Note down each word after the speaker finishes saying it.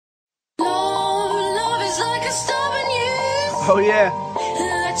Oh yeah.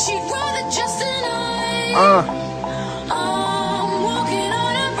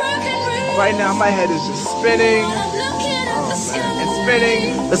 Right now my head is just spinning. Oh man, and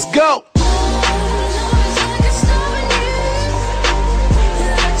spinning. Let's go.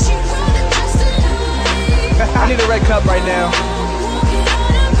 I need a red cup right now.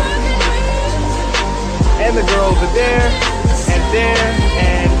 And the girls are there, and there,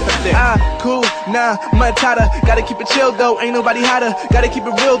 and there. Cool, nah, matata. Gotta keep it chill though, ain't nobody hotter. Gotta keep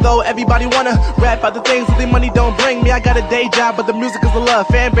it real though, everybody wanna rap about the things that the money don't bring me. I got a day job, but the music is the love.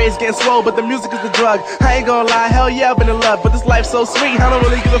 Fan base getting swole, but the music is the drug. I ain't gonna lie, hell yeah, I've been in love, but this life's so sweet, I don't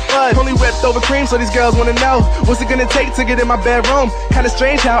really give a fuck. Only whipped over cream, so these girls wanna know what's it gonna take to get in my bedroom. Kinda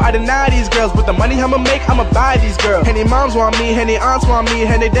strange how I deny these girls, but the money I'ma make, I'ma buy these girls. And their moms want me, and their aunts want me,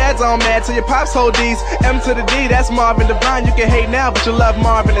 and their dads all mad, so your pops hold these. M to the D, that's Marvin Divine. You can hate now, but you love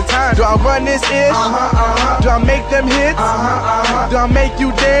Marvin in time. Do I run this ish? Do I make them hits? Do I make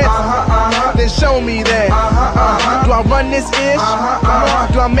you dance? Then show me that. Do I run this ish?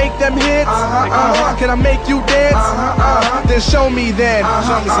 Do I make them hits? Can I make you dance? Then show me then.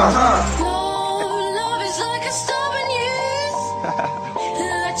 Show me something. Love is like a stubborn youth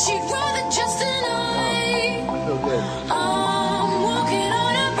that you'd rather just deny. I feel good. I'm walking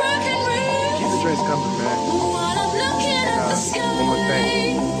on a broken roof. Keep the drinks coming, man. While I'm looking at the sky. One more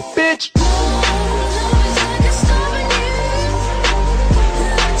thing. Bitch!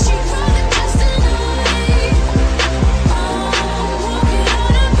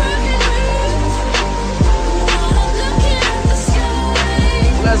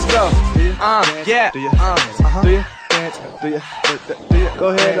 Let's go. Yeah. Do you dance? Do you? Go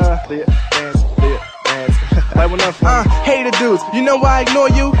ahead. Do you dance? Do you dance? Light one up. Hater dudes, you know why I ignore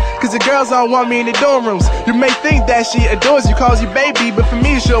you? Cause the girls don't want me in the dorm rooms. You may think that she adores you, calls you baby, but for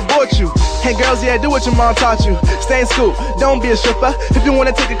me she'll abort you. Hey girls, yeah, do what your mom taught you. Stay in school, don't be a stripper. If you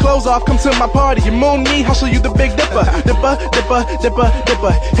wanna take your clothes off, come to my party. You moon me, I'll show you the big dipper. Dipper, dipper, dipper,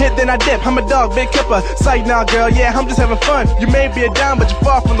 dipper. Hit then I dip, I'm a dog, big kipper. Psych now girl, yeah, I'm just having fun. You may be a dime, but you're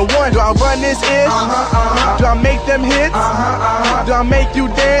far from the one. Do I run this ish? Do I make them hits? Do I make you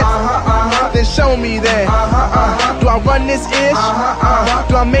dance? Then show me that. Do I run this ish?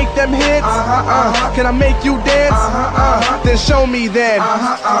 Do I make them hits? Can I make you dance? Then show me then.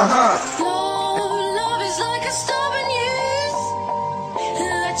 Love is like a stubborn youth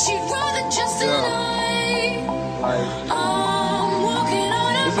that you'd rather just deny. I'm walking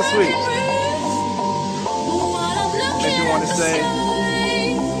on a This is sweet. Make you wanna say,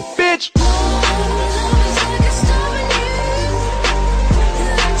 bitch!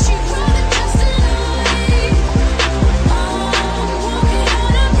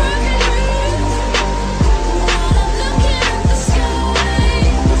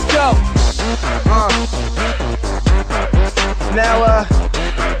 Now,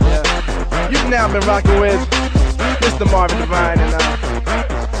 you've now been rocking with Mr. Marvin Divine, and I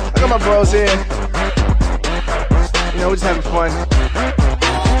got my bros here. You know, we're just having fun.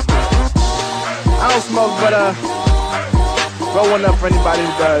 I don't smoke, but roll one up for anybody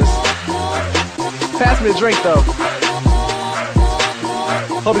who does. Pass me a drink though.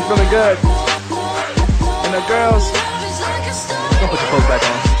 Hope you're feeling good. And the girls, don't put your clothes back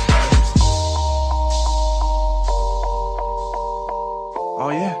on.